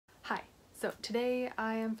So today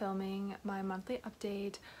I am filming my monthly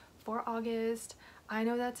update for August. I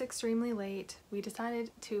know that's extremely late. We decided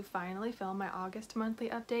to finally film my August monthly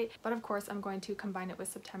update, but of course I'm going to combine it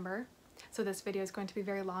with September. So this video is going to be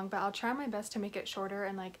very long, but I'll try my best to make it shorter,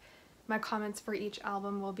 and like my comments for each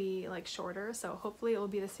album will be like shorter, so hopefully it will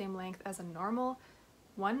be the same length as a normal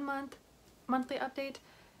 1 month monthly update.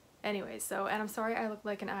 Anyways, and I'm sorry I look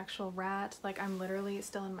like an actual rat, like I'm literally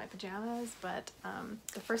still in my pajamas, but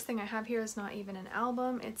the first thing I have here is not even an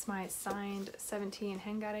album, it's my signed 17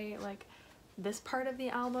 Hengare, like this part of the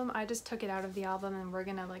album. I just took it out of the album and we're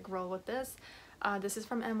gonna like roll with this. This is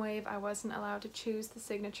from mwave. I wasn't allowed to choose the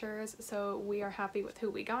signatures, so we are happy with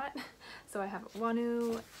who we got. So I have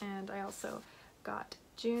Woneu, and I also got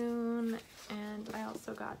June, and I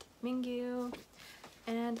also got Mingyu,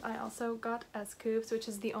 and I also got S-Coups, which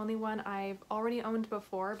is the only one I've already owned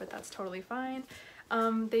before, but that's totally fine.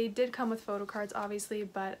 They did come with photo cards obviously,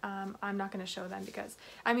 but I'm not going to show them because,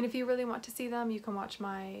 I mean, if you really want to see them, you can watch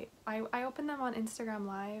my, I opened them on Instagram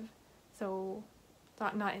Live, so,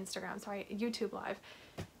 not Instagram, sorry, YouTube Live,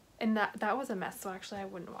 and that was a mess, so actually I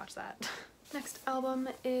wouldn't watch that. Next album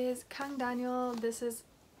is Kang Daniel. This is,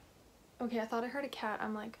 okay, I thought I heard a cat,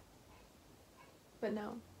 I'm like, but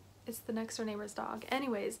no. It's the next door neighbor's dog.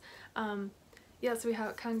 Anyways, yeah, so we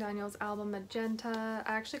have Kang Daniel's album Magenta.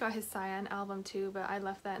 I actually got his Cyan album too, but I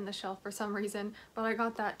left that in the shelf for some reason, but I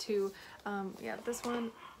got that too. Yeah, this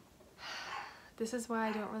one, this is why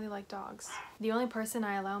I don't really like dogs. The only person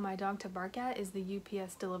I allow my dog to bark at is the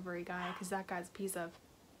UPS delivery guy, because that guy's a piece of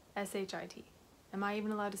SHIT. Am I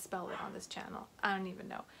even allowed to spell it on this channel? I don't even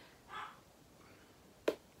know.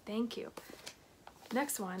 Thank you.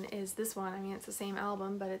 Next one is this one. I mean, it's the same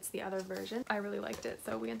album, but it's the other version. I really liked it,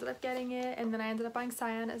 so we ended up getting it, and then I ended up buying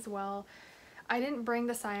Cyan as well. I didn't bring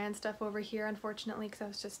the Cyan stuff over here, unfortunately, because I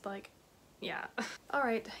was just like, yeah.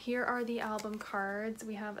 Alright, here are the album cards.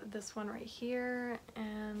 We have this one right here,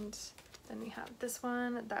 and then we have this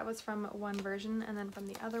one. That was from one version, and then from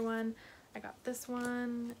the other one, I got this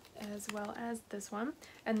one as well as this one.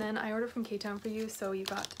 And then I ordered from K-Town4u, so you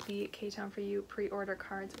got the K-Town4u pre-order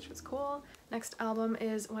cards, which was cool. Next album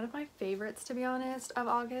is one of my favorites, to be honest, of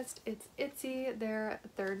August. It's ITZY, their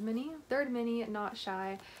third mini, Not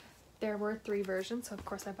Shy. There were 3 versions, so of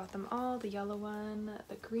course I bought them all. The yellow one,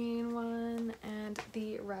 the green one, and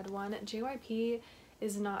the red one. JYP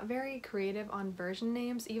is not very creative on version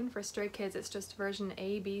names. Even for Stray Kids, it's just version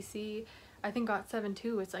A, B, C. I think GOT7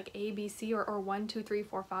 too, it's like A, B, C, or 1, 2, 3,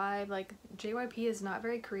 4, 5. Like, JYP is not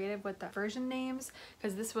very creative with the version names,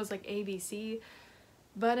 because this was like A, B, C.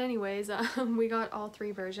 But anyways, we got all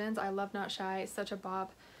 3 versions. I love Not Shy, such a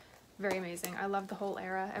bop, very amazing. I love the whole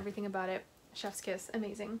era, everything about it. Chef's kiss,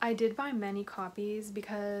 amazing. I did buy many copies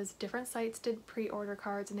because different sites did pre-order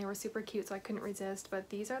cards and they were super cute, so I couldn't resist, but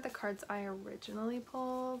these are the cards I originally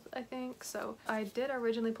pulled, I think. So I did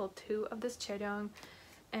originally pull 2 of this Chaeyoung,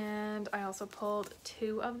 and I also pulled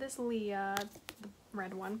 2 of this Leah, the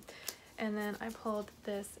red one, and then I pulled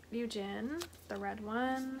this Ryujin, the red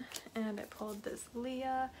one, and I pulled this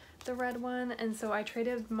Leah, the red one, and so I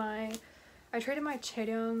traded my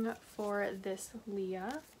Chaeyoung for this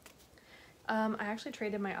Leah. I actually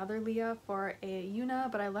traded my other Leah for a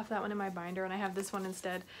Yuna, but I left that one in my binder and I have this one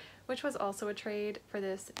instead, which was also a trade for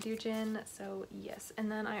this Ryujin, so yes.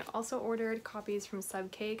 And then I also ordered copies from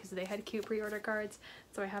subk because they had cute pre-order cards,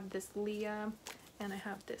 so I have this Leah, and I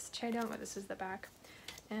have this Chaeyoung, but this is the back,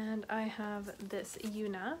 and I have this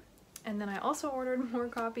Yuna, and then I also ordered more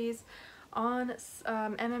copies on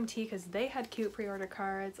MMT because they had cute pre-order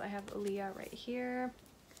cards. I have Leah right here,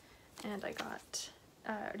 and I got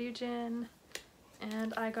Ryujin,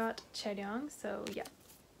 and I got Chaeyoung, so yeah,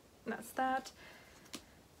 that's that.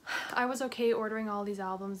 I was okay ordering all these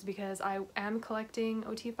albums because I am collecting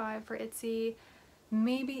OT5 for ITZY,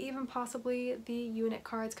 maybe even possibly the unit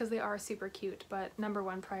cards because they are super cute, but number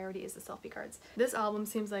 1 priority is the selfie cards. This album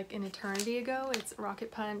seems like an eternity ago. It's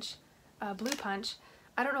Rocket Punch, Blue Punch.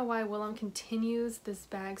 I don't know why Willem continues this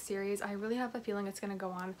bag series. I really have a feeling it's gonna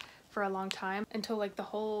go on for a long time until like the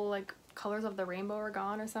whole like colors of the rainbow are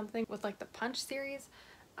gone or something with like the Punch series.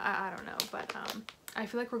 I don't know, but I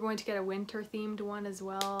feel like we're going to get a winter themed one as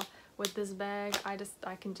well with this bag.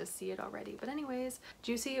 I can just see it already. But anyways,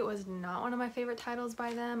 Juicy was not one of my favorite titles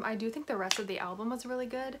by them. I do think the rest of the album was really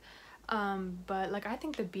good, but like I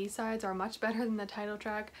think the B-sides are much better than the title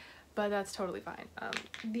track, but that's totally fine.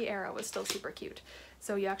 The era was still super cute.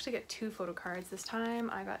 So you actually get 2 photo cards this time.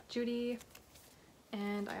 I got Judy,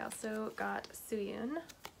 and I also got Sungwoon.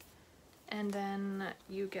 And then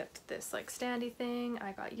you get this like standy thing.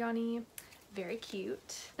 I got Yeonmi, Very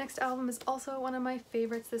cute. Next album is also one of my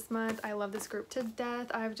favorites this month. I love this group to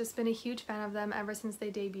death. I've just been a huge fan of them ever since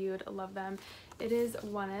they debuted. I love them. It is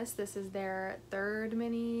ONEUS. This is their third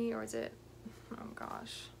mini, or is it? Oh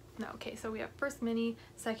gosh. No, okay, so we have first mini,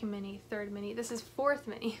 second mini, third mini. This is fourth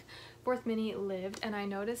mini. Fourth mini, Lived, and I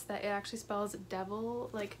noticed that it actually spells devil,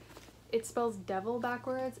 like it spells devil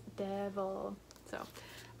backwards. Devil. So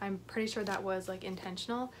I'm pretty sure that was like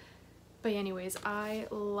intentional. But anyways, I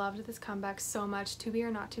loved this comeback so much. To be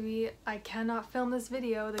or not to be, I cannot film this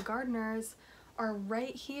video. The gardeners are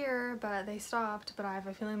right here, but they stopped. But I have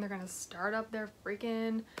a feeling they're gonna start up their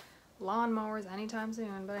freaking lawnmowers anytime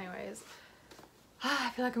soon. But anyways,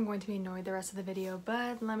 I feel like I'm going to be annoyed the rest of the video,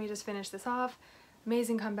 but let me just finish this off.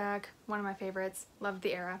 Amazing comeback, one of my favorites. Loved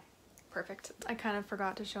the era. Perfect. I kind of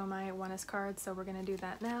forgot to show my ONEUS cards, so we're gonna do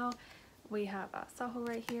that now. We have Saho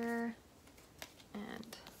right here,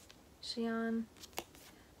 and Jihoon.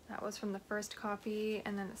 That was from the first copy,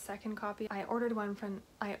 and then the second copy. I ordered one from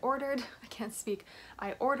MMT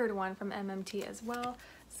as well.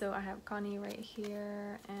 So I have Connie right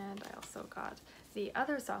here, and I also got the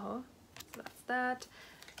other Saho. So that's that.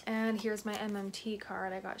 And here's my MMT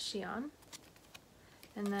card. I got Jihoon.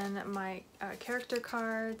 And then my character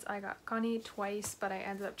cards, I got Connie twice, but I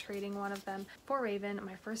ended up trading one of them for Raven,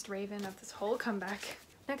 my first Raven of this whole comeback.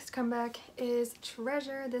 Next comeback is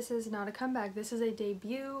Treasure. This is not a comeback, this is a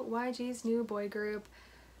debut, YG's new boy group.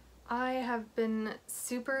 I have been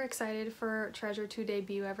super excited for Treasure to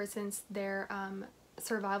debut ever since their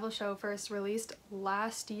survival show first released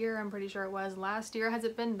last year. I'm pretty sure it was last year. Has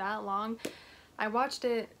it been that long? I watched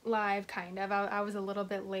it live, kind of. I was a little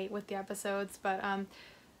bit late with the episodes, but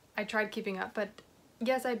I tried keeping up. But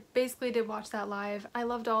yes, I basically did watch that live. I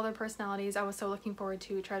loved all their personalities. I was so looking forward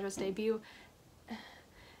to Treasure's debut.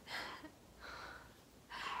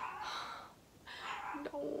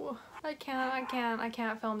 No, I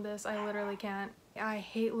can't film this. I literally can't. I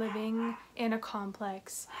hate living in a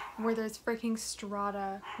complex where there's freaking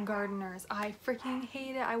strata gardeners. I freaking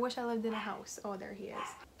hate it. I wish I lived in a house. Oh, there he is.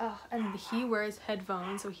 Oh, and he wears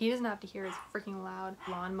headphones, so he doesn't have to hear his freaking loud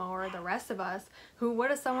lawnmower. The rest of us,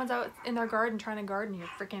 what if someone's out in their garden trying to garden, you're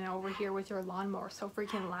freaking over here with your lawnmower so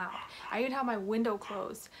freaking loud. I even have my window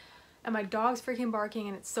closed. And my dog's freaking barking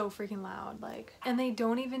and it's so freaking loud, like, and they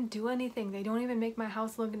don't even do anything. They don't even make my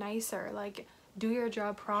house look nicer. Like, do your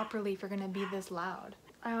job properly if you're gonna be this loud.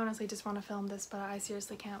 I honestly just want to film this, but I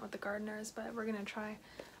seriously can't with the gardeners, but we're gonna try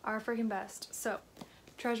our freaking best. So,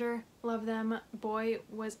 Treasure, love them. Boy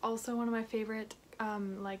was also one of my favorite,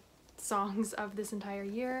 like, songs of this entire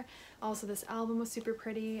year. Also, this album was super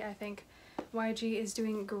pretty. I think YG is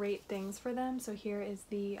doing great things for them. So here is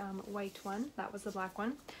the white one. That was the black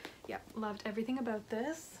one. Yeah, loved everything about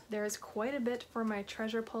this. There's quite a bit for my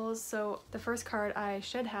treasure pulls. So the first card I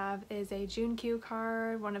should have is a Jungkook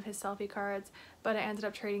card, one of his selfie cards, but I ended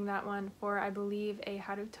up trading that one for, I believe, a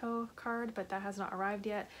Haruto card, but that has not arrived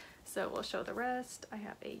yet. So we'll show the rest. I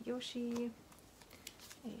have a Yoshi,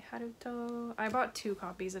 a Haruto. I bought 2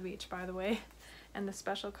 copies of each, by the way. And the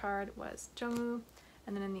special card was Jungwoo.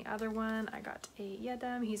 And then in the other one, I got a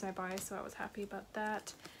Yedam. He's my bias, so I was happy about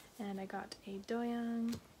that. And I got a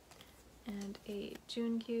Doyoung, and a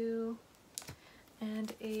Jungkook,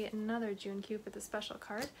 and another Jungkook with a special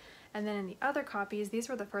card. And then in the other copies, these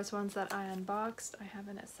were the first ones that I unboxed. I have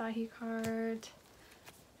an Asahi card.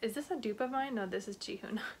 Is this a dupe of mine? No, this is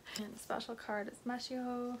Jihoon. And the special card is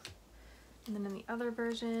Mashio. And then in the other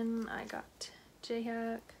version, I got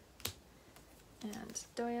Jaehyuk and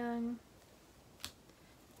Doyoung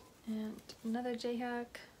and another Jaehyuk.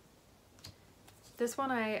 This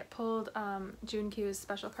one I pulled Jungkook's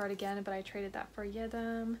special card again, but I traded that for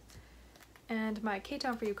Yedam. And my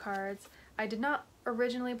K-Town For You cards, I did not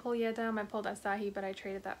originally pull Yedam, I pulled Asahi, but I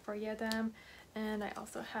traded that for Yedam. And I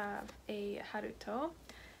also have a Haruto.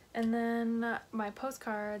 And then my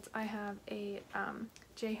postcards, I have a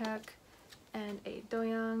Jaehyuk and a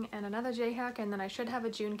Doyoung and another Jaehyuk, and then I should have a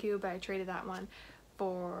Jungkook, but I traded that one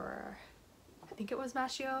for, I think it was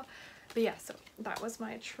Mashio. But yeah, so that was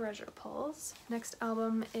my treasure pulls. Next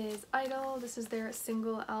album is I-DLE. This is their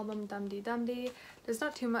single album, DUMDi. There's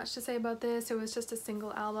not too much to say about this. It was just a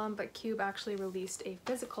single album, but Cube actually released a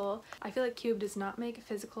physical. I feel like Cube does not make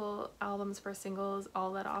physical albums for singles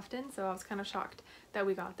all that often, so I was kind of shocked that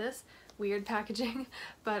we got this. Weird packaging,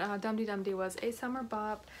 but DUMDi was a summer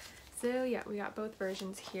bop. So yeah, we got both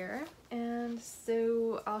versions here. And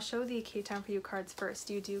so I'll show the K-Town For You cards first.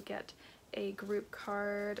 You do get a group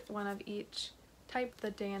card, one of each type,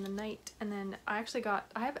 the day and the night, and then I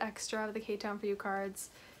have extra of the K-Town For You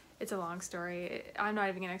cards. It's a long story. I'm not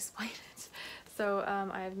even gonna explain it. So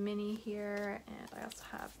I have Minnie here, and I also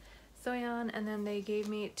have Soyeon, and then they gave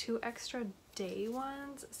me 2 extra day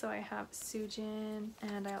ones. So I have Soojin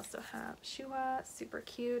and I also have Shuha, super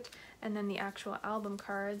cute. And then the actual album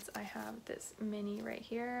cards, I have this mini right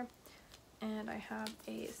here, and I have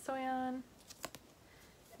a Soyeon.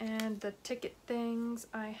 And the ticket things,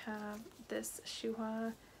 I have this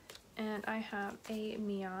Shuha, and I have a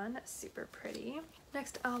Mion, super pretty.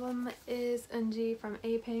 Next album is Eunji from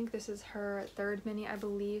A-Pink. This is her 3rd mini, I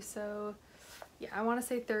believe. So yeah, I want to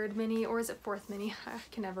say 3rd mini, or is it 4th mini? I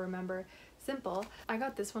can never remember. Simple. I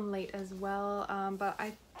got this one late as well, but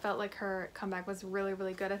I felt like her comeback was really,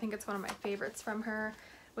 really good. I think it's one of my favorites from her.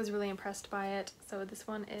 Was really impressed by it. So this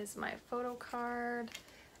one is my photo card,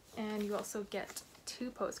 and you also get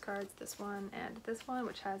 2 postcards, this one and this one,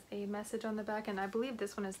 which has a message on the back, and I believe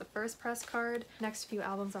this one is the first press card. Next few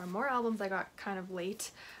albums are more albums I got kind of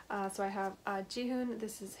late. So I have Jihoon,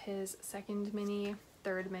 this is his 2nd mini,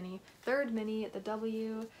 3rd mini, the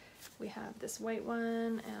W. We have this white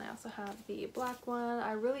one, and I also have the black one.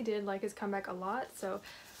 I really did like his comeback a lot, so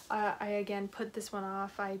I again put this one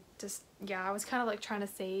off. I was kind of like trying to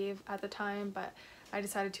save at the time, but I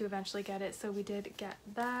decided to eventually get it, so we did get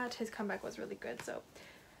that. His comeback was really good, so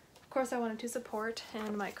of course I wanted to support.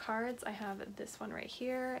 And my cards, I have this one right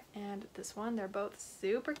here and this one. They're both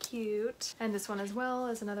super cute. And this one as well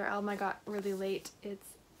is another album I got really late. It's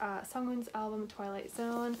Sungwoon's album Twilight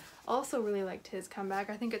Zone. Also really liked his comeback.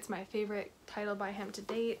 I think it's my favorite title by him to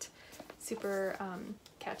date. Super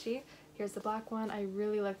catchy. Here's the black one. I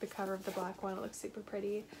really like the cover of the black one. It looks super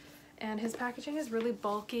pretty. And his packaging is really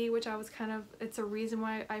bulky, which I was kind of, it's a reason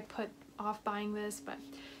why I put off buying this, but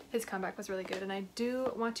his comeback was really good. And I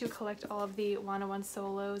do want to collect all of the ONEUS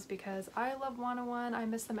solos because I love ONEUS. I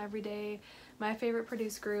miss them every day. My favorite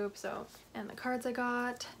produced group. So, and the cards I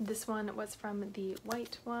got, this one was from the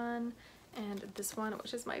white one, and this one,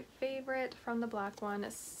 which is my favorite from the black one,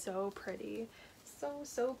 is so pretty.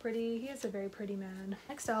 So pretty. He is a very pretty man.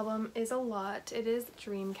 Next album is a lot. It is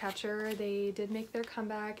Dreamcatcher. They did make their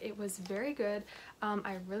comeback. It was very good.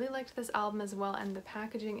 I really liked this album as well, and the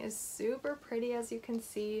packaging is super pretty, as you can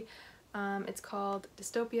see. It's called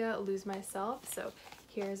Dystopia, Lose Myself. So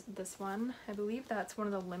here's this one. I believe that's one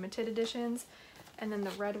of the limited editions, and then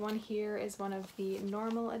the red one here is one of the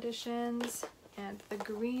normal editions. And the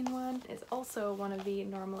green one is also one of the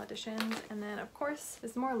normal editions. And then of course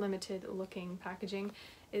this more limited looking packaging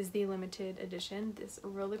is the limited edition, this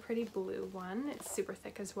really pretty blue one. It's super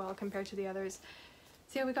thick as well compared to the others.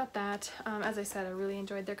 So yeah, we got that. As I said, I really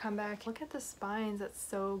enjoyed their comeback. Look at the spines, that's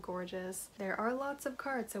so gorgeous. There are lots of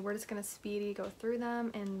cards, so we're just gonna speedy go through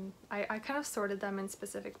them, and I kind of sorted them in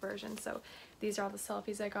specific versions. So these are all the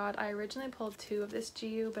selfies I got. I originally pulled 2 of this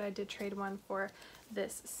GU, but I did trade one for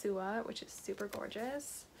this Sua, which is super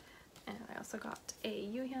gorgeous. And I also got a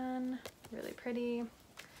Yohan, really pretty.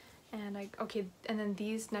 And and then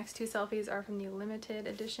these next 2 selfies are from the limited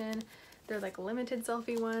edition. They're like limited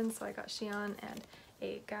selfie ones, so I got Xian and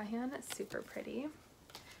a Gahyun, super pretty.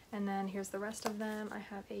 And then here's the rest of them. I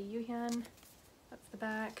have a Yohan, that's the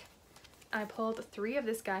back. I pulled 3 of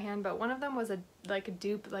this Gahyun, but one of them was a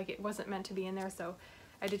dupe, like it wasn't meant to be in there, so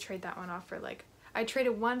I did trade that one off for I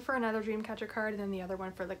traded one for another Dreamcatcher card and then the other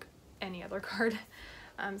one for any other card.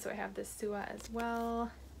 So I have this Sua as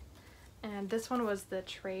well. And this one was the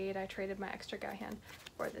trade. I traded my extra Gahyun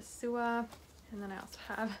for this Sua. And then I also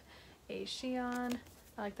have a Xian.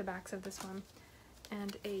 I like the backs of this one.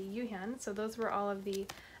 And a Yohan. So those were all of the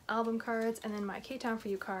album cards. And then my K-Town For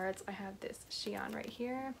You cards, I have this Xian right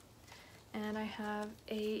here. And I have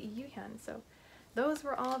a Yohan. So those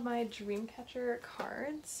were all of my Dreamcatcher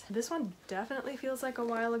cards. This one definitely feels like a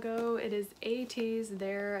while ago. It is ATEEZ,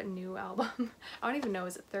 their new album. I don't even know,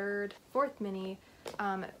 is it 3rd, 4th mini,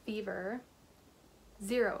 Fever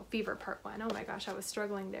Part 1. Oh my gosh, I was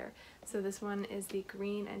struggling there. So this one is the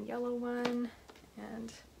green and yellow one,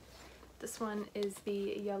 and this one is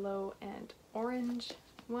the yellow and orange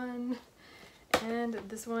one, and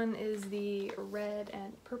this one is the red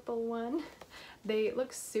and purple one. They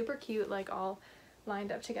look super cute, like all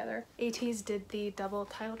lined up together. ATEEZ did the double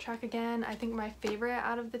title track again. I think my favorite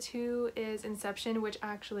out of the 2 is Inception, which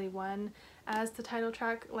actually won as the title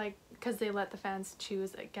track, because they let the fans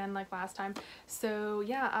choose again like last time. So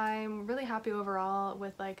yeah, I'm really happy overall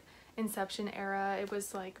with Inception era. It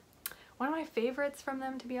was one of my favorites from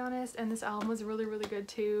them, to be honest, and this album was really, really good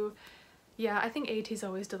too. Yeah, I think ATEEZ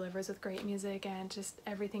always delivers with great music and just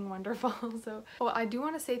everything wonderful. So, well, I do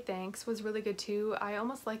want to say Thanks was really good too. I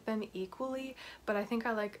almost like them equally, but I think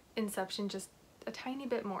I like Inception just a tiny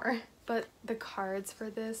bit more. But the cards for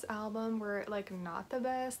this album were not the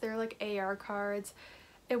best. They're AR cards.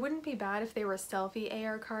 It wouldn't be bad if they were selfie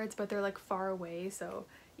AR cards, but they're far away, so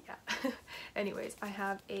yeah. Anyways, I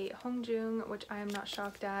have a Hongjoong, which I am not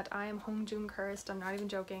shocked at. I am Hongjoong cursed. I'm not even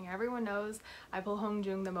joking. Everyone knows I pull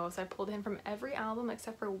Hongjoong the most. I pulled him from every album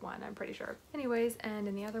except for one, I'm pretty sure. Anyways, and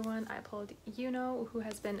in the other one, I pulled Yuno, who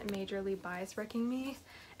has been majorly bias wrecking me.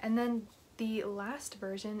 And then the last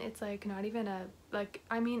version, it's like not even a, like,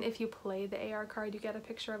 I mean, if you play the AR card, you get a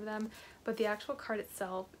picture of them, but the actual card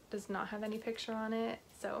itself does not have any picture on it.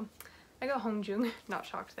 So I got Hongjoong, not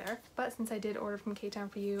shocked there. But since I did order from K-Town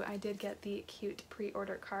For You, I did get the cute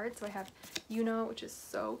pre-order card. So I have Yuno, which is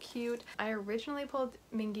so cute. I originally pulled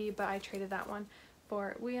Mingi, but I traded that one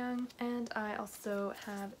for Wooyoung. And I also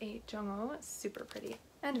have a Jungho, super pretty.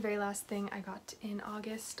 And very last thing I got in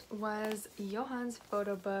August was Yohan's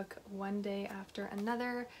photo book, One Day After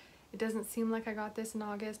Another. It doesn't seem like I got this in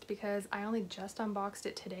August because I only just unboxed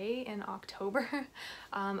it today in October.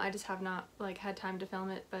 I just have not like had time to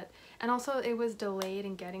film it, and also it was delayed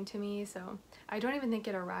in getting to me, so I don't even think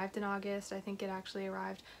it arrived in August. I think it actually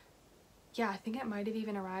arrived, yeah, I think it might have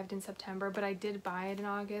even arrived in September, but I did buy it in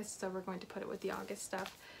August, so we're going to put it with the August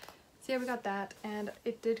stuff. So yeah, we got that, and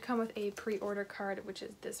it did come with a pre-order card, which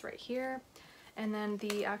is this right here. And then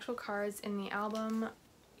the actual cards in the album,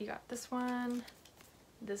 you got this one,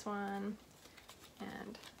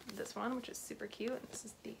 and this one, which is super cute. And this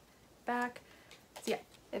is the back. So yeah,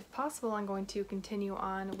 if possible, I'm going to continue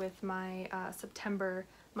on with my September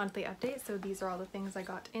monthly update. So these are all the things I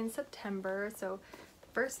got in September. So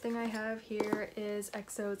first thing I have here is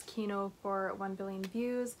EXO's Kihno for 1 billion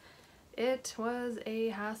views. It was a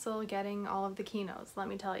hassle getting all of the Kihnos, let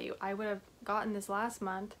me tell you. I would have gotten this last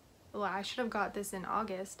month. Well, I should have got this in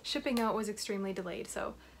August. Shipping out was extremely delayed,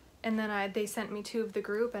 so, and then they sent me 2 of the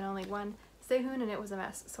group and only 1 Sehun, and it was a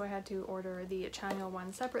mess, so I had to order the Chanyeol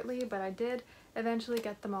one separately, but I did eventually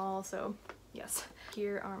get them all, so yes.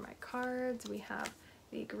 Here are my cards. We have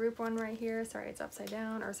the group one right here. Sorry, it's upside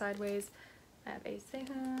down or sideways. I have a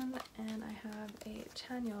Sehun and I have a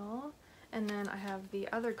Chanyeol. And then I have the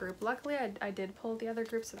other group. Luckily, I did pull the other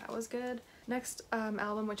group, so that was good. Next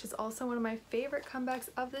album, which is also one of my favorite comebacks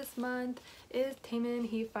of this month, is Taemin.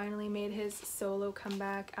 He finally made his solo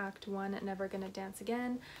comeback, Act 1, Never Gonna Dance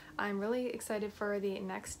Again. I'm really excited for the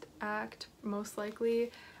next act, most likely.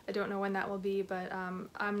 I don't know when that will be, but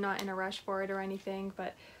I'm not in a rush for it or anything.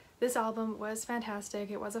 But this album was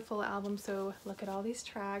fantastic. It was a full album, so look at all these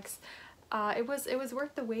tracks. It was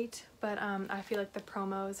worth the wait, but I feel like the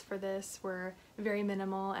promos for this were very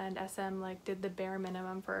minimal, and SM like did the bare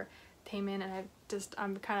minimum for Taemin, and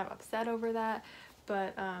I'm kind of upset over that.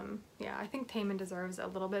 But yeah, I think Taemin deserves a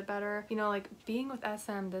little bit better. You know, like being with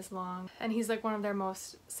SM this long, and he's like one of their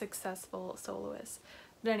most successful soloists.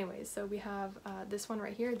 But anyways, so we have this one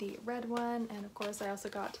right here, the red one, and of course I also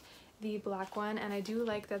got the black one, and I do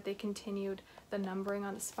like that they continued the numbering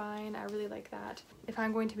on the spine. I really like that. If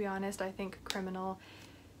I'm going to be honest, I think Criminal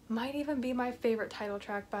might even be my favorite title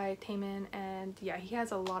track by Taemin, and yeah, he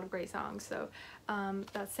has a lot of great songs, so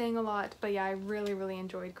that's saying a lot. But yeah, I really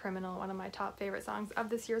enjoyed Criminal, one of my top favorite songs of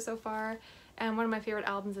this year so far, and one of my favorite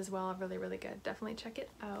albums as well. Really good. Definitely check it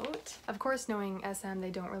out. Of course, knowing SM, they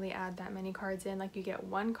don't really add that many cards in, like you get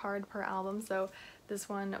 1 card per album, so this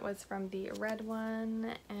one was from the red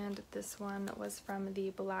one, and this one was from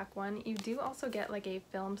the black one. You do also get like a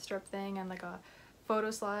film strip thing and like a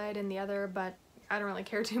photo slide in the other, but I don't really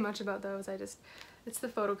care too much about those. It's the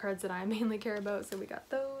photo cards that I mainly care about, so we got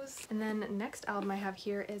those. And then next album I have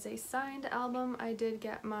here is a signed album. I did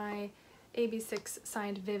get my AB6IX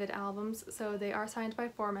signed Vivid albums, so they are signed by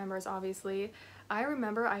 4 members, obviously. I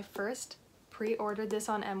remember I first pre-ordered this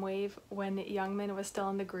on mwave when Youngmin was still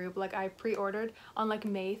in the group. Like I pre-ordered on like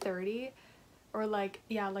May 30, or like,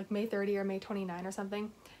 yeah, like May 30 or May 29 or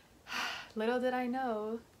something. Little did I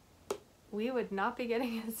know we would not be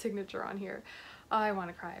getting his signature on here. I want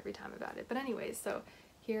to cry every time about it. But anyways, so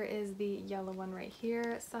here is the yellow one right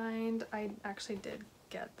here signed. I actually did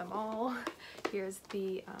get them all. Here's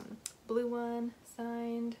the blue one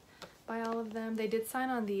signed by all of them. They did sign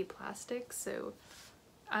on the plastic, so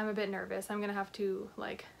I'm a bit nervous. I'm gonna have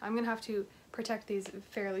to protect these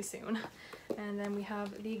fairly soon. And then we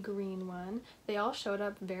have the green one. They all showed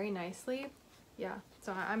up very nicely. Yeah,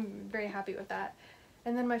 so I'm very happy with that.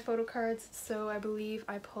 And then my photo cards. So I believe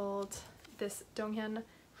I pulled this Donghyun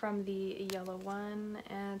from the yellow one,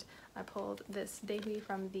 and I pulled this Daehui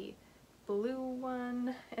from the blue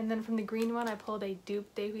one, and then from the green one I pulled a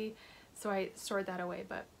dupe Daehui, so I stored that away.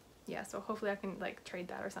 But yeah, so hopefully I can like trade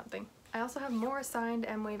that or something. I also have more signed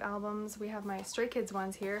mwave albums. We have my Stray Kids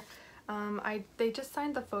ones here. They just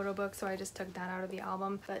signed the photo book, so I just took that out of the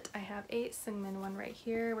album. But I have a Sungmin one right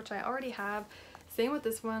here, which I already have. Same with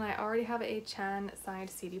this one. I already have a Chan signed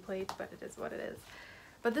CD plate, but it is what it is.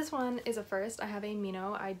 But this one is a first. I have a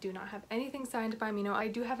Mino. I do not have anything signed by Mino. I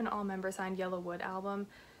do have an all-member signed Yellowwood album,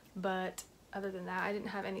 but other than that, I didn't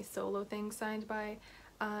have any solo things signed by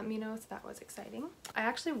Mino, so that was exciting. I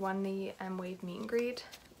actually won the mwave meet and greet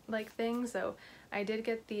like thing, so I did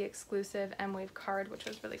get the exclusive mwave card, which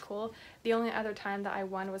was really cool. The only other time that I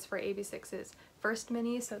won was for AB6IX's first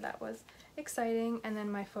mini, so that was exciting. And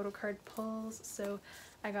then my photo card pulls, so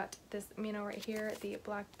I got this Mino right here, the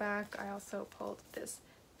black back. I also pulled this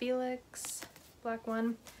Felix black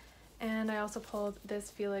one, and I also pulled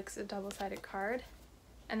this Felix double-sided card.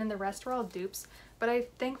 And then the rest were all dupes, but I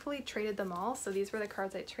thankfully traded them all. So these were the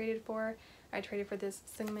cards I traded for. I traded for this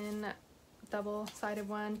Sungwoon double-sided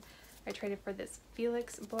one. I traded for this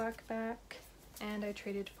Felix black back, and I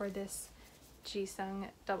traded for this Jisung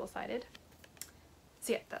double-sided.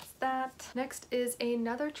 So yeah, that's that. Next is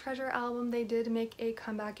another Treasure album. They did make a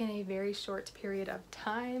comeback in a very short period of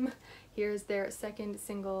time. Here's their second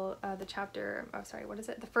single,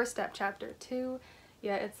 the first step, chapter 2.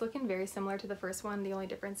 Yeah, it's looking very similar to the first one. The only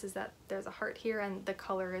difference is that there's a heart here and the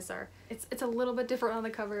colors are, it's a little bit different on the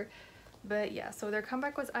cover. But yeah, so their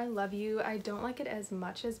comeback was I Love You. I don't like it as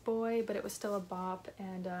much as Boy, but it was still a bop,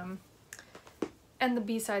 and the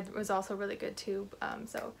B-side was also really good too.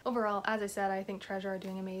 So overall, as I said, I think Treasure are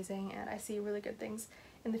doing amazing, and I see really good things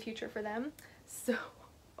in the future for them. So,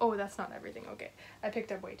 oh, that's not everything. Okay, I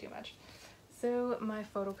picked up way too much. So my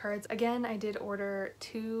photo cards, again, I did order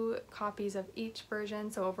 2 copies of each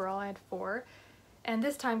version, so overall I had 4. And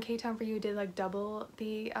this time K-Town For You did like double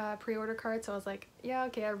the pre-order card, so I was like, yeah,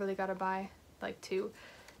 okay, I really gotta buy like 2.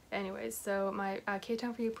 Anyways, so my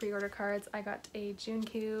K-Town For You pre-order cards, I got a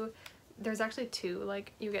Junkyu. There's actually 2,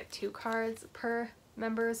 like you get 2 cards per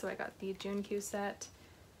member, so I got the Junkyu set.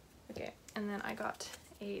 Okay, and then I got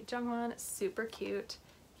a Jungwon, super cute.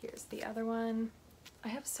 Here's the other one. I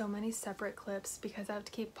have so many separate clips because I have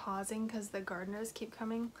to keep pausing because the gardeners keep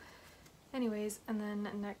coming. Anyways, and then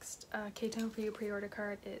next K-Town For You pre-order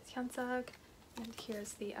card is Hyunsuk, and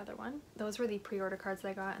here's the other one. Those were the pre-order cards that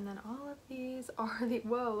I got, and then all of these are the,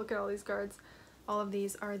 whoa, look at all these cards. All of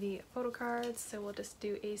these are the photo cards, so we'll just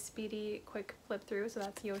do a speedy quick flip through. So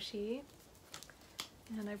that's Yoshi,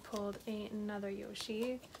 and I pulled another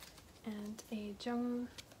Yoshi, and a Jung,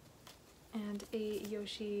 and a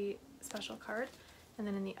Yoshi special card. And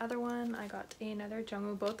then in the other one, I got another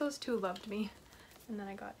Jungwoo. Both those 2 loved me. And then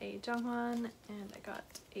I got a Jungwon, and I got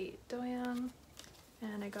a Doyoung,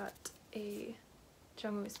 and I got a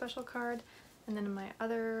Jungwoo special card. And then in my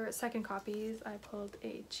other second copies, I pulled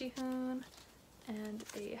a Jihoon, and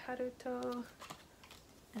a Haruto,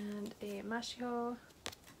 and a Mashiho,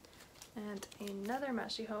 and another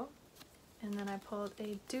Mashiho. And then I pulled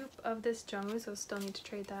a dupe of this Jungwoo, so still need to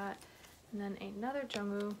trade that. And then another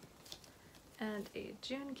Jungwoo, and a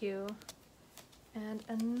Junkyu, and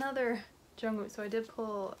another Jungwoo. So I did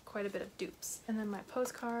pull quite a bit of dupes. And then my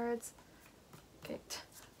postcards. Okay,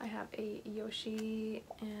 I have a Yoshi,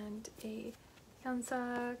 and a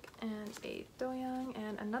Hyunsuk, and a Doyoung,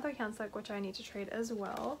 and another Hyunsuk, which I need to trade as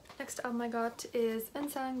well. Next album I got is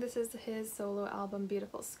Insang. This is his solo album,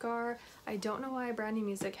 Beautiful Scar. I don't know why Brand New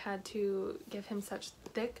Music had to give him such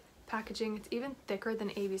thick packaging. It's even thicker than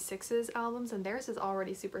AB6IX's albums, and theirs is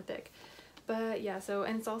already super thick. But yeah, so,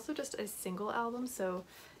 and it's also just a single album, so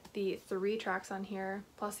the 3 tracks on here,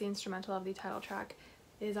 plus the instrumental of the title track,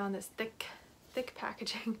 is on this thick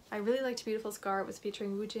packaging. I really liked Beautiful Scar. It was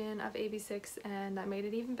featuring Woojin of AB6IX, and that made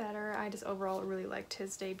it even better. I just overall really liked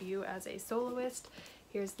his debut as a soloist.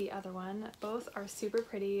 Here's the other one. Both are super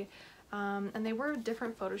pretty, and they were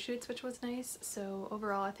different photo shoots, which was nice. So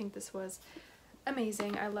overall, I think this was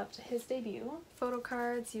amazing. I loved his debut. Photo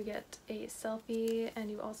cards, you get a selfie, and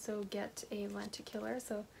you also get a lenticular.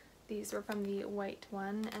 So these were from the white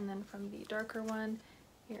one, and then from the darker one,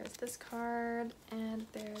 here's this card, and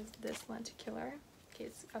there's this lenticular. Okay,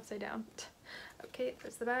 it's upside down. Okay,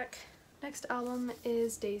 there's the back. Next album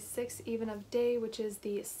is Day 6 Even of Day, which is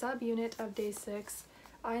the subunit of Day 6.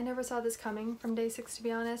 I never saw this coming from Day 6, to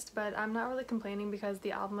be honest, but I'm not really complaining because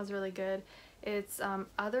the album was really good. It's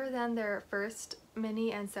other than their first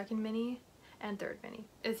mini and second mini and third mini.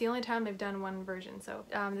 It's the only time they've done one version, so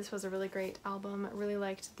this was a really great album. Really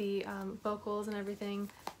liked the vocals and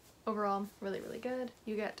everything. Overall, really, really good.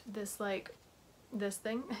 You get this, like, this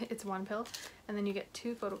thing. It's 1 pill, and then you get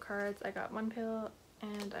 2 photo cards. I got 1 pill,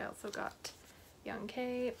 and I also got Young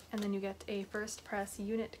K, and then you get a first press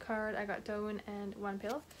unit card. I got Dowoon and 1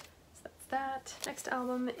 pill. So that's that. Next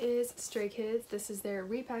album is Stray Kids. This is their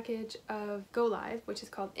repackage of Go Live, which is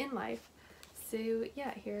called In Life. So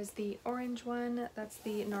yeah, here's the orange one. That's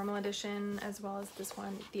the normal edition, as well as this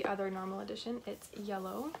one, the other normal edition. It's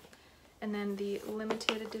yellow. And then the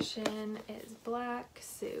limited edition is black,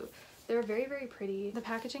 so they're very, very pretty. The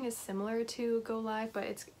packaging is similar to Go Live, but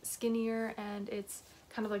it's skinnier and it's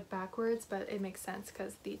kind of like backwards, but it makes sense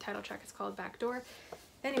because the title track is called Backdoor.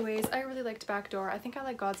 Anyways, I really liked Backdoor. I think I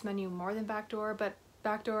like God's Menu more than Backdoor, but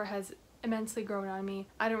Backdoor has immensely grown on me.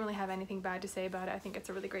 I don't really have anything bad to say about it. I think it's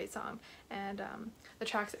a really great song, and the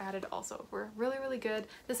tracks added also were really, really good.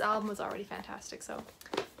 This album was already fantastic, so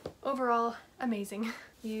overall amazing.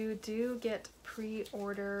 You do get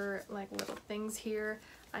pre-order like little things here.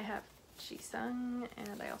 I have Jisung,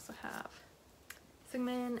 and I also have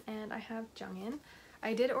Sungmin, and I have Jungin.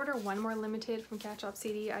 I did order one more limited from Kpop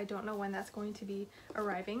CD. I don't know when that's going to be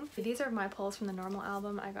arriving. These are my pulls from the normal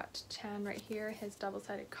album. I got Chan right here, his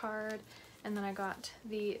double-sided card, and then I got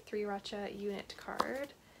the 3 Racha unit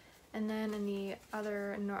card. And then in the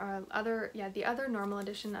other normal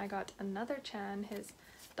edition, I got another Chan, his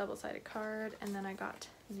double-sided card, and then I got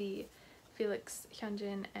the Felix,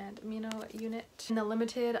 Hyunjin, and Mino unit. In the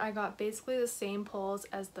limited, I got basically the same pulls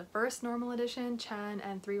as the first normal edition, Chan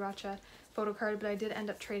and 3 Racha photo card, but I did end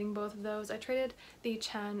up trading both of those. I traded the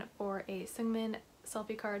Chan for a Sungmin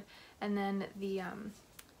selfie card, and then the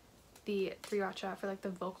 3 Racha for like the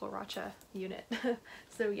vocal Racha unit.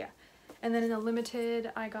 So yeah. And then in the limited,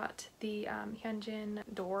 I got the Hyunjin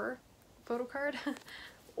Door photo card.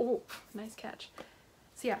 Oh, nice catch.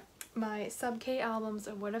 So yeah, my subk albums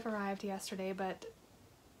would have arrived yesterday, but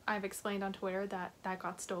I've explained on Twitter that that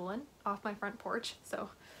got stolen off my front porch,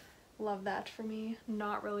 so love that for me.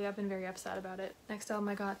 Not really, I've been very upset about it. Next album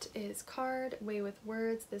I got is Card, Way with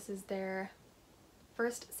Words. This is their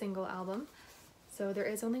first single album, so there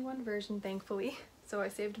is only one version, thankfully, so I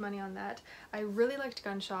saved money on that. I really liked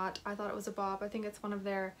Gunshot. I thought it was a bop. I think it's one of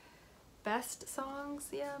their best songs.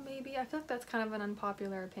 Yeah, maybe. I feel like that's kind of an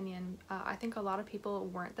unpopular opinion. I think a lot of people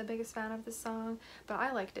weren't the biggest fan of this song, but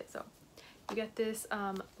I liked it. So you get this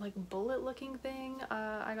like bullet looking thing.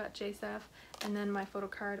 I got JSF, and then my photo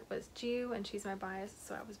card was Jiu, and she's my bias,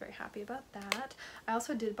 so I was very happy about that. I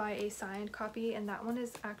also did buy a signed copy, and that one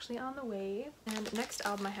is actually on the way. And next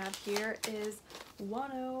album I have here is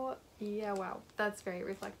ONEUS. Yeah, wow, that's very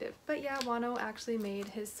reflective. But yeah, ONEUS actually made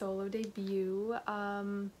his solo debut.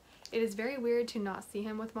 It is very weird to not see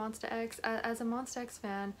him with Monsta X. As a Monsta X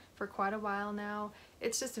fan for quite a while now,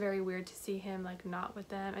 it's just very weird to see him like not with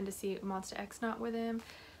them and to see Monsta X not with him.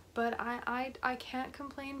 But I can't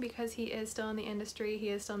complain because he is still in the industry, he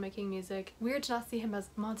is still making music. Weird to not see him as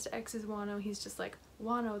Monsta X's ONEUS, he's just like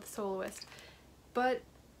ONEUS the soloist. But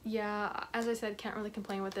yeah, as I said, can't really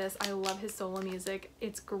complain with this. I love his solo music,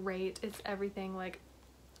 it's great, it's everything. Like,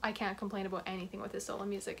 I can't complain about anything with his solo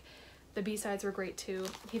music. The B-sides were great too.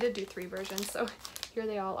 He did do 3 versions, so here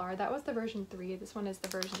they all are. That was the version 3, this one is the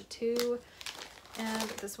version 2, and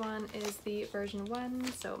this one is the version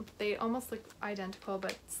 1, so they almost look identical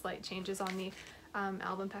but slight changes on the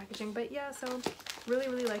album packaging. But yeah, so really,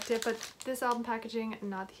 really liked it, but this album packaging,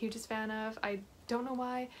 not the hugest fan of. I don't know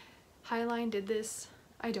why Highline did this.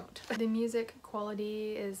 I don't. The music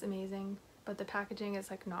quality is amazing, but the packaging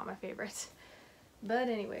is like not my favorite. But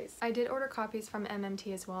anyways, I did order copies from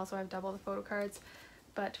MMT as well, so I have double the photo cards.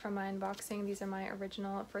 But from my unboxing, these are my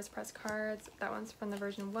original first press cards. That one's from the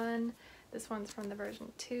version 1, this one's from the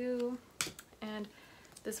version 2, and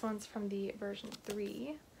this one's from the version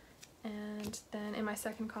 3. And then in my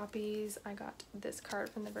second copies, I got this card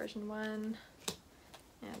from the version 1,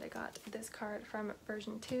 and I got this card from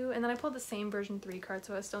version 2, and then I pulled the same version 3 card,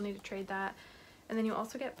 so I still need to trade that. And then you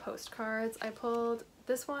also get postcards. I pulled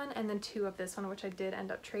this one and then 2 of this one, which I did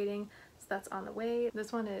end up trading, so that's on the way.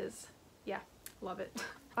 This one is, yeah, love it.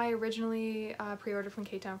 I originally pre-ordered from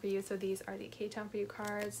K-Town For You, so these are the K-Town For You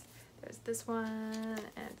cards. There's this one,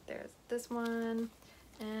 and there's this one,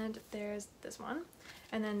 and there's this one.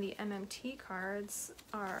 And then the MMT cards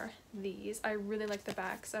are these. I really like the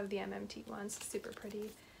backs of the MMT ones, super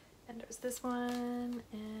pretty. And there's this one,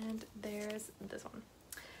 and there's this one.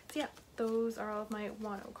 So yeah, those are all of my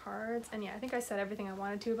ONEUS cards, and yeah, I think I said everything I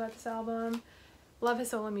wanted to about this album. Love his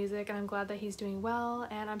solo music, and I'm glad that he's doing well,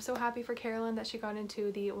 and I'm so happy for Carolyn that she got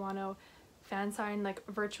into the ONEUS fan sign, like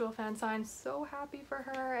virtual fan sign. So happy for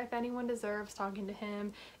her. If anyone deserves talking to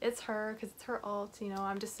him, it's her, because it's her alt, you know.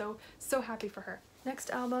 I'm just so happy for her. Next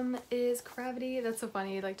album is Gravity. That's so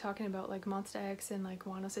funny, like talking about like Monsta X and like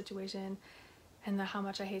ONEUS situation and how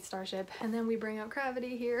much I hate Starship, and then we bring up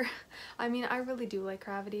Gravity here. I mean, I really do like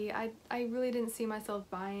Gravity. I really didn't see myself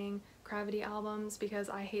buying Gravity albums because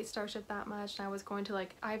I hate Starship that much, and I was going to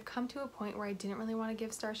like, I've come to a point where I didn't really want to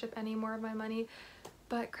give Starship any more of my money,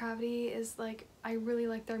 but Gravity is like, I really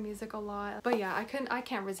like their music a lot. But yeah, I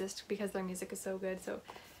can't resist because their music is so good, so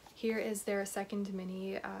Here is their second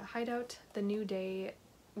mini hideout, The New Day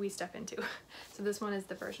We Step Into. So this one is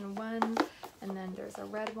the version 1, and then there's a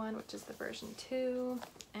red one, which is the version 2,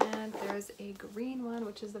 and there's a green one,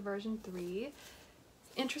 which is the version 3.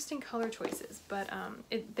 Interesting color choices, but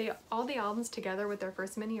all the albums together with their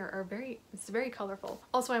first mini are very colorful.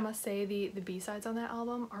 Also, I must say the B-sides on that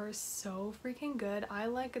album are so freaking good. I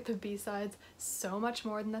like the B-sides so much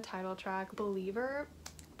more than the title track. Believer,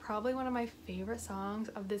 probably one of my favorite songs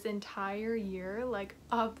of this entire year, like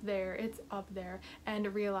up there, it's up there.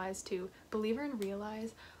 And Realize too. Believer and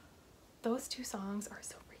Realize, those two songs are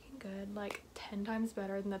so freaking good, like 10 times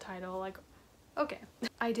better than the title. Like, okay.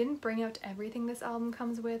 I didn't bring out everything this album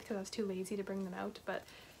comes with because I was too lazy to bring them out, but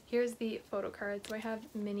here's the photo card. So I have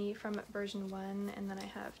Minnie from version 1, and then I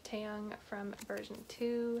have Taeyang from version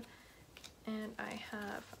 2, and I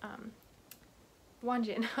have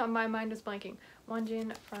Wonjin, my mind was blanking,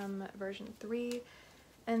 Wonjin from version 3,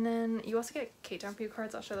 and then you also get K-Town view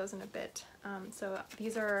cards. I'll show those in a bit. So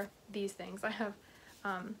these are these things. I have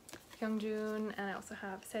Hyungjun, and I also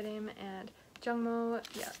have Serim and Jungmo.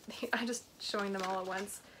 Yeah, I'm just showing them all at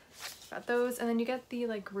once. Got those, and then you get the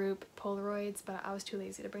like group Polaroids, but I was too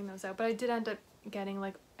lazy to bring those out. But I did end up getting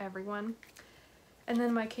like everyone. And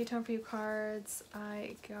then my K-Tone for You cards,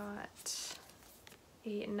 I got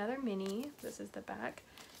another mini. This is the back,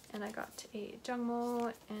 and I got a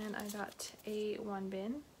Jungmo, and I got a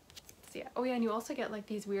Wonbin. So yeah. Oh yeah, and you also get like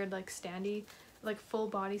these weird like standy, like full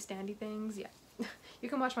body standy things. Yeah. You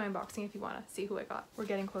can watch my unboxing if you want to see who I got. We're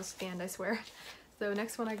getting close to the end, I swear. So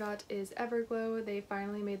next one I got is Everglow. They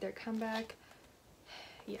finally made their comeback.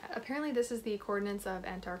 Yeah, apparently this is the coordinates of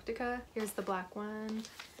Antarctica. Here's the black one,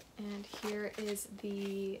 and here is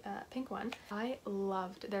the pink one. I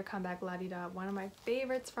loved their comeback, La Di Da, one of my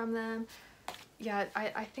favorites from them. Yeah,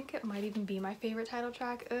 I think it might even be my favorite title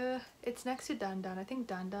track. It's next to Dun Dun. I think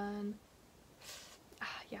Dun Dun.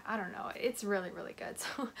 Yeah, I don't know. It's really good.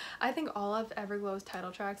 So I think all of Everglow's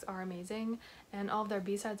title tracks are amazing, and all of their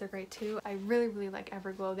B-sides are great too. I really like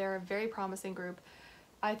Everglow. They're a very promising group.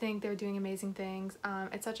 I think they're doing amazing things.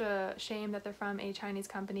 It's such a shame that they're from a Chinese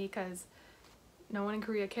company, because no one in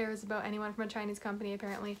Korea cares about anyone from a Chinese company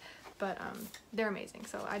apparently, but they're amazing.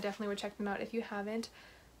 So I definitely would check them out if you haven't.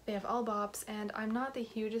 They have all bops, and I'm not the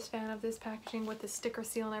hugest fan of this packaging with the sticker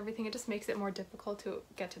seal and everything. It just makes it more difficult to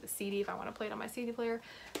get to the CD if I want to play it on my CD player,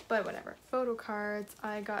 but whatever. Photo cards,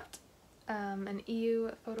 I got an EU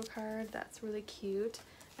photo card. That's really cute.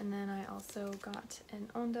 And then I also got an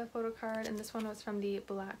Onda photo card, and this one was from the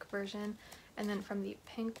black version. And then from the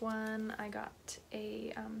pink one, I got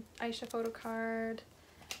a Aisha photo card,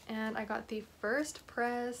 and I got the first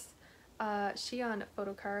press Xion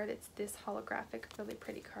photo card. It's this holographic, really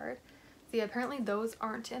pretty card. So yeah, apparently those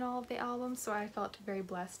aren't in all of the albums, so I felt very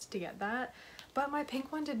blessed to get that. But my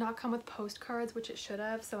pink one did not come with postcards, which it should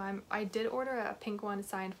have, so I did order a pink one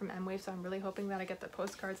signed from mwave, so I'm really hoping that I get the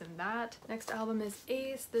postcards in that. Next album is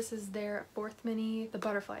ATEEZ. This is their 4th mini, The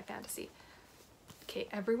Butterfly Fantasy. Okay,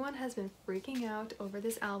 everyone has been freaking out over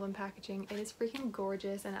this album packaging. It is freaking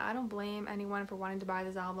gorgeous, and I don't blame anyone for wanting to buy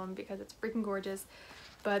this album because it's freaking gorgeous.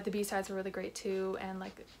 But the B-sides are really great too, and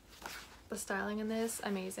like the styling in this,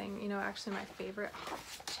 amazing. You know, actually my favorite,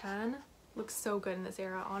 Chan, looks so good in this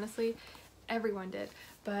era, honestly. Everyone did.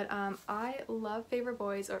 But I love Favorite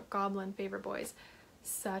Boys, or Goblin Favorite Boys.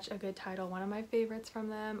 Such a good title, one of my favorites from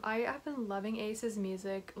them. I have been loving ATEEZ's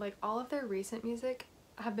music. Like all of their recent music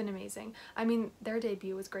have been amazing. I mean, their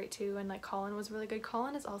debut was great too, and like Colin was really good.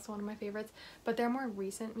 Colin is also one of my favorites, but their more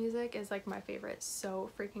recent music is like my favorite.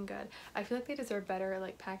 So freaking good. I feel like they deserve better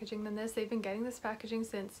like packaging than this. They've been getting this packaging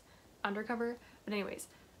since Undercover, but anyways,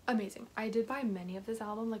 amazing. I did buy many of this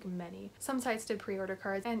album, like many. Some sites did pre-order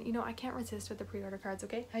cards, and you know, I can't resist with the pre-order cards,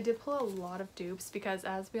 okay? I did pull a lot of dupes because,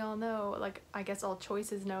 as we all know, like I guess all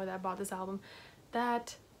choices know that bought this album,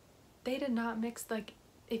 that they did not mix, like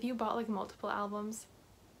if you bought like multiple albums,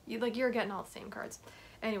 you're getting all the same cards.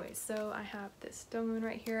 Anyways, so I have this Donghoon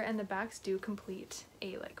right here, and the backs do complete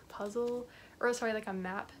a like puzzle, or sorry, like a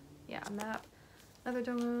map. Yeah, a map. Another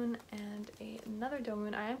Donghoon and another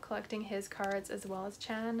Donghoon. I am collecting his cards as well as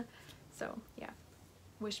Chan, so yeah,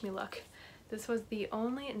 wish me luck. This was the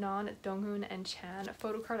only non-Donghoon and Chan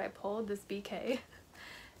photo card I pulled, this BK.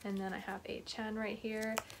 And then I have a Chan right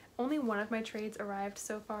here. Only one of my trades arrived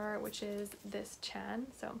so far, which is this Chan,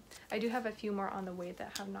 so I do have a few more on the way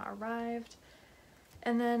that have not arrived.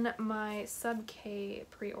 And then my subk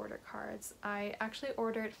pre-order cards. I actually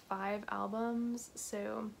ordered 5 albums,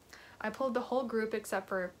 so I pulled the whole group except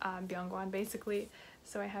for Byungwon basically.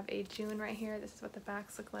 So I have a June right here. This is what the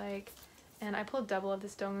backs look like. And I pulled double of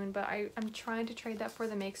this Sungwoon, but I'm trying to trade that for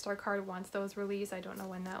the Make Star card once those release. I don't know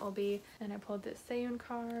when that will be. And I pulled this Sehun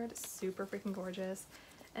card, super freaking gorgeous.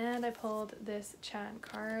 And I pulled this Chan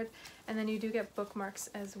card, and then you do get bookmarks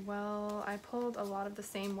as well. I pulled a lot of the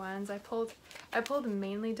same ones. I pulled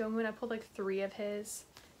mainly Dongwoon. I pulled like 3 of his,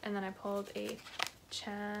 and then I pulled a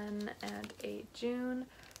Chan and a June.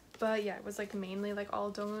 But yeah, it was like mainly like all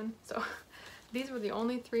Dongwoon. So these were the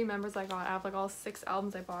only 3 members I got out of like all 6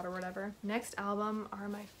 albums I bought or whatever. Next album are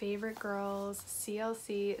my favorite girls,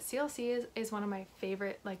 CLC. CLC is one of my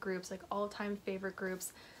favorite like groups, like all-time favorite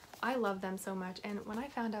groups. I love them so much, and when I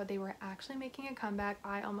found out they were actually making a comeback,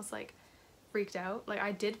 I almost like freaked out. Like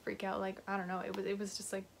I did freak out, like I don't know, it was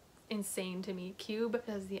just like insane to me. Cube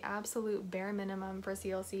does the absolute bare minimum for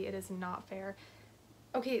CLC. It is not fair.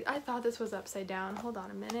 Okay, I thought this was upside down. Hold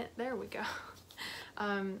on a minute. There we go.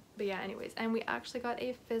 But yeah, anyways, and we actually got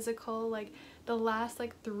a physical. Like the last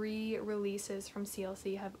like 3 releases from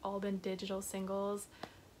CLC have all been digital singles.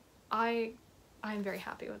 I'm very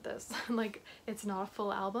happy with this. Like it's not a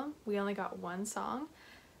full album. We only got 1 song.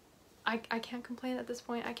 I can't complain at this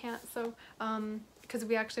point. I can't. So because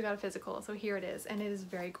we actually got a physical, so here it is, and it is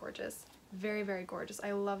very gorgeous. Very, very gorgeous.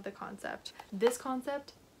 I love the concept. This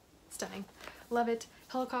concept, stunning. Love it.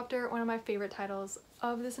 Helicopter, one of my favorite titles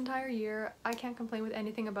of this entire year. I can't complain with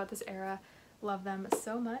anything about this era. Love them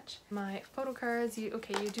so much. My photo cards, you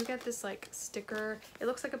do get this like sticker. It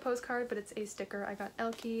looks like a postcard, but it's a sticker. I got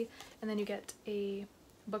Elkie, and then you get a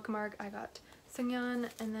bookmark. I got Sungwoon,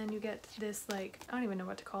 and then you get this like, I don't even know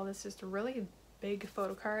what to call this, just a really big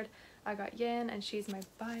photo card. I got Yin, and she's my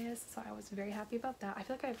bias, so I was very happy about that. I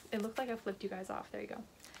feel like it looked like I flipped you guys off. There you go.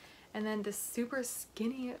 And then this super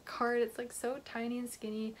skinny card, it's like so tiny and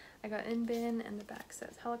skinny. I got Inbin, and the back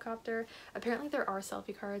says helicopter. Apparently there are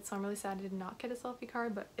selfie cards, so I'm really sad I did not get a selfie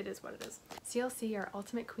card, but it is what it is. CLC are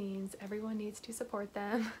ultimate queens. Everyone needs to support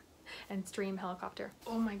them. And stream helicopter.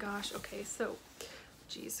 Oh my gosh, okay, so,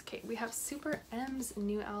 geez, okay, we have Super M's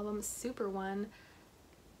new album, Super One.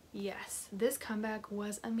 Yes, this comeback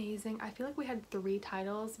was amazing. I feel like we had 3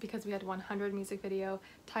 titles because we had 100 music video,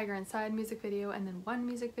 Tiger Inside music video, and then 1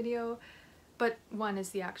 music video. But 1 is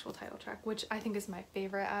the actual title track, which I think is my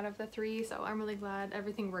favorite out of the 3, so I'm really glad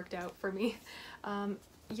everything worked out for me.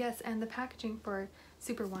 Yes, and the packaging for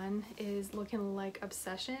Super One is looking like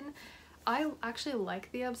Obsession. I actually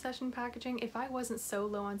like the Obsession packaging. If I wasn't so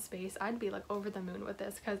low on space, I'd be like over the moon with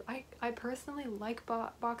this, because I personally like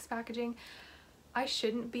box packaging. I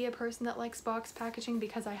shouldn't be a person that likes box packaging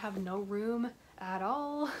because I have no room at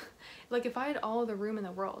all. Like if I had all the room in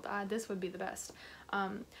the world, this would be the best.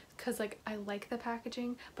 Cause like I like the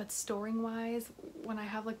packaging, but storing wise, when I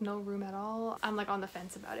have like no room at all, I'm like on the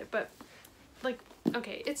fence about it. But like,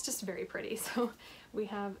 okay, it's just very pretty. So we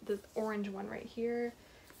have this orange one right here,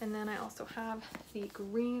 and then I also have the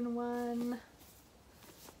green one.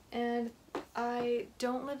 And I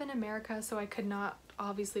don't live in America, so I could not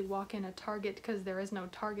obviously walk in a Target because there is no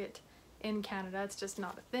Target in Canada. It's just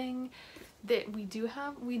not a thing. That we do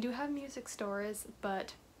have music stores,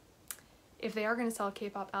 but if they are going to sell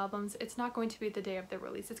K-pop albums, it's not going to be the day of the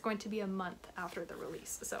release. It's going to be a month after the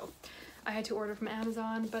release. So I had to order from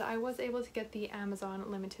Amazon, but I was able to get the Amazon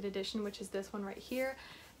limited edition, which is this one right here.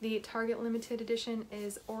 The Target limited edition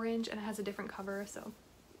is orange and it has a different cover, so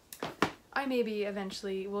I maybe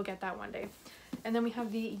eventually will get that one day. And then we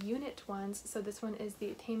have the unit ones. So this one is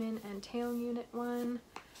the Taemin and Taehyung unit one.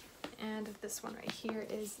 And this one right here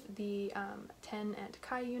is the Ten and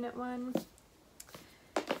Kai unit one.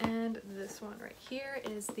 And this one right here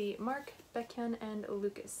is the Mark, Baekhyun, and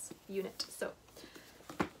Lucas unit. So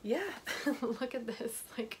yeah, look at this.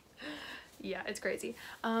 Like, yeah, it's crazy.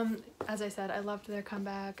 As I said, I loved their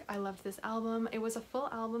comeback. I loved this album. It was a full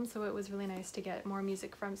album, so it was really nice to get more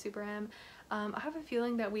music from Super M. I have a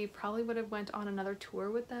feeling that we probably would have went on another tour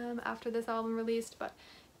with them after this album released, but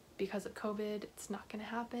because of COVID, it's not gonna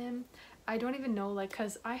happen. I don't even know, like,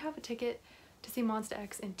 cause I have a ticket to see Monsta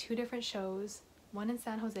X in 2 different shows, one in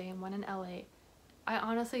San Jose and one in LA. I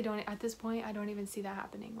honestly don't, at this point, I don't even see that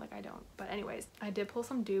happening. Like, I don't. But anyways, I did pull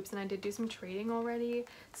some dupes and I did do some trading already,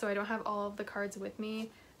 so I don't have all of the cards with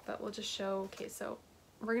me, but we'll just show. Okay, so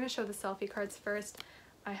we're gonna show the selfie cards first.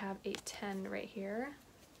 I have a 10 right here,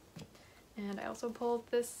 and I also pulled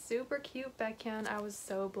this super cute Baekhyun. I was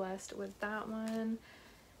so blessed with that one.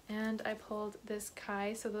 And I pulled this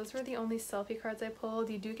Kai. So those were the only selfie cards I pulled.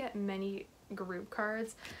 You do get many group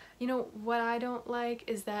cards. You know what I don't like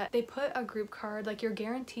is that they put a group card, like you're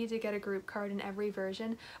guaranteed to get a group card in every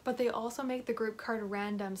version, but they also make the group card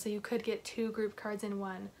random, so you could get 2 group cards in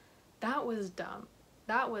one. That was dumb.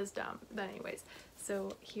 That was dumb. But anyways,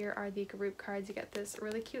 So here are the group cards. You get this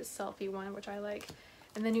really cute selfie one, which I like,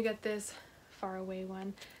 and then you get this far away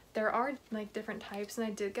one. There are like different types, and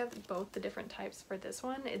I did get both the different types for this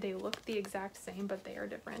one. They look the exact same, but they are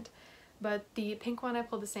different. But the pink one, I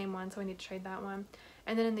pulled the same one, so I need to trade that one.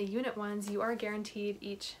 And then in the unit ones, you are guaranteed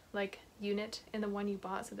each like unit in the one you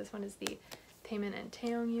bought. So this one is the Taemin and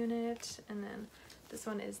Taeyong unit, and then this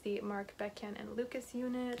one is the Mark, Baekhyun, and Lucas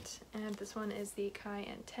unit, and this one is the Kai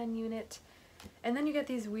and Ten unit. And then you get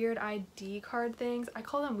these weird ID card things. I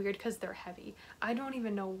call them weird because they're heavy. I don't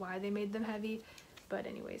even know why they made them heavy. But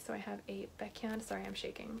anyway, so I have a Baekhyun. Sorry, I'm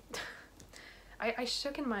shaking. I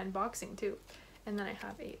shook in my unboxing too. And then I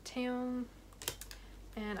have a Taeyong,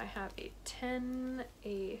 and I have a Ten,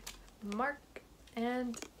 a Mark,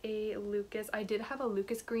 and a Lucas. I did have a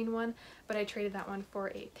Lucas green one, but I traded that one for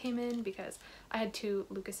a Taemin because I had 2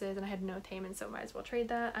 Lucases and I had no Taemin, so might as well trade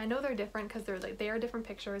that. I know they're different because they're like, they are different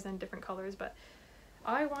pictures and different colors, but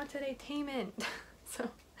I wanted a Taemin. So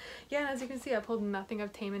yeah, and as you can see, I pulled nothing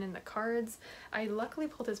of Taemin in the cards. I luckily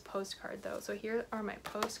pulled his postcard though, so here are my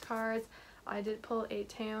postcards. I did pull a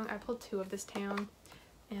Taeyong. I pulled 2 of this Taeyong,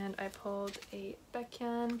 and I pulled a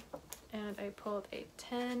Baekhyun, and I pulled a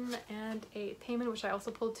Ten and a Taemin, which I also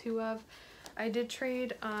pulled 2 of. I did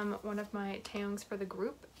trade one of my Taeyongs for the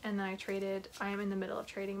group, and then I am in the middle of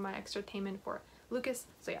trading my extra Taemin for Lucas.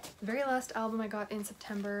 So yeah, very last album I got in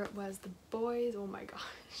September was The Boys. Oh my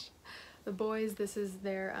gosh. The Boys, this is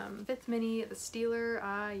their 5th mini, The Stealer.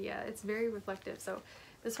 Yeah, it's very reflective. So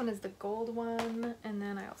this one is the gold one, and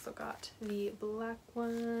then I also got the black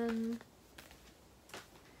one.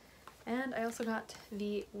 And I also got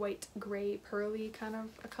the white, gray, pearly kind of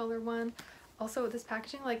a color one. Also, this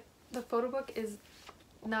packaging, like the Photobook is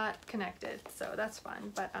not connected, so that's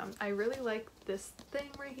fun. But I really like this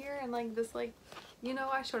thing right here, and like this, like, you know,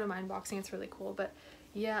 I showed in my unboxing, it's really cool. But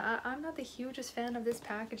yeah, I'm not the hugest fan of this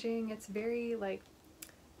packaging. It's very like,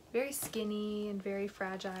 very skinny and very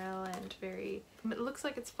fragile and very, it looks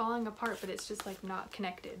like it's falling apart, but it's just like not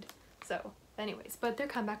connected. So anyways, but their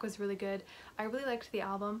comeback was really good. I really liked the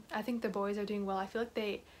album. I think the boys are doing well. I feel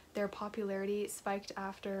like their popularity spiked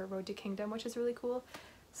after Road to Kingdom, which is really cool.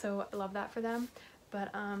 So I love that for them. But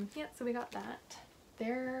yeah, so we got that.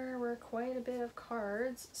 There were quite a bit of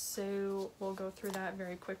cards, so we'll go through that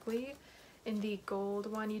very quickly. In the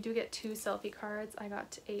gold one, you do get 2 selfie cards. I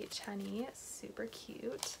got a Chani, super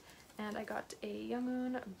cute, and I got a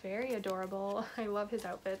Jungwoon, very adorable. I love his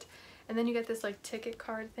outfit. And then you get this like ticket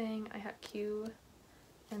card thing. I have Q,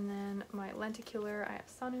 and then my lenticular, I have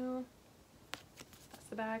Sunu. That's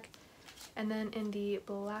the back. And then in the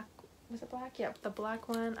black, was it black? Yep, the black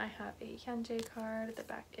one, I have a Hyunjae card. The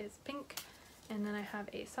back is pink. And then I have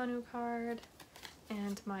a Sunu card.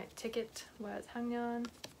 And my ticket was Hangyeon.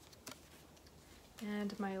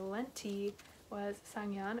 And my lenti was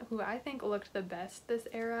Sangyeon, who I think looked the best this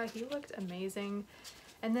era. He looked amazing.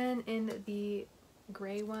 And then in the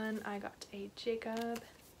gray one, I got a Jacob,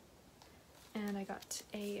 and I got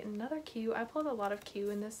another Q. I pulled a lot of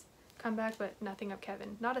Q in this comeback, but nothing of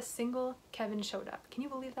Kevin. Not a single Kevin showed up. Can you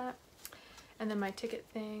believe that? And then my ticket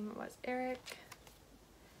thing was Eric,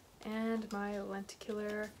 and my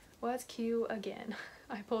lenticular was Q again.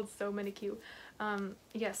 I pulled so many Q.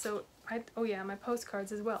 Yeah, so oh yeah, my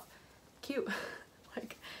postcards as well. Q.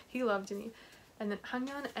 Like, he loved me. And then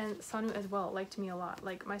Hangyeon and Sunu as well liked me a lot.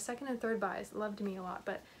 Like, my second and third buys loved me a lot,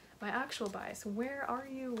 but my actual buys, where are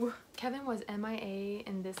you? Kevin was MIA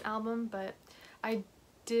in this album, but I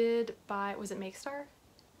did buy, was it Makestar?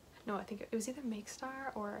 No, I think it was either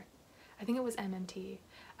Makestar or I think it was MMT.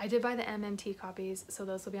 I did buy the MMT copies, so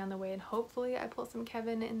those will be on the way, and hopefully I pull some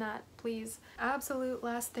Kevin in that, please. Absolute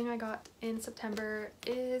last thing I got in September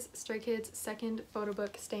is Stray Kids' second photo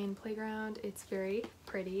book, Stay in Playground. It's very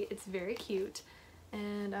pretty, it's very cute,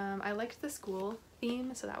 and I liked the school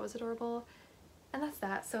theme, so that was adorable. And that's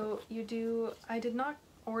that. So I did not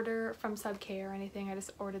order from subk or anything, I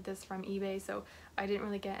just ordered this from eBay, so I didn't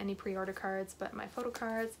really get any pre-order cards, but my photo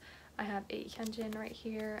cards, I have a Hyunjin right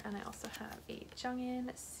here, and I also have a Jungin,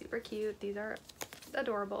 super cute. These are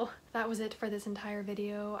adorable. That was it for this entire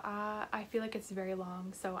video. I feel like it's very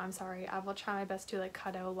long, so I'm sorry. I will try my best to like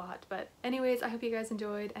cut out a lot, but anyways, I hope you guys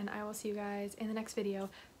enjoyed, and I will see you guys in the next video.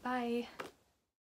 Bye!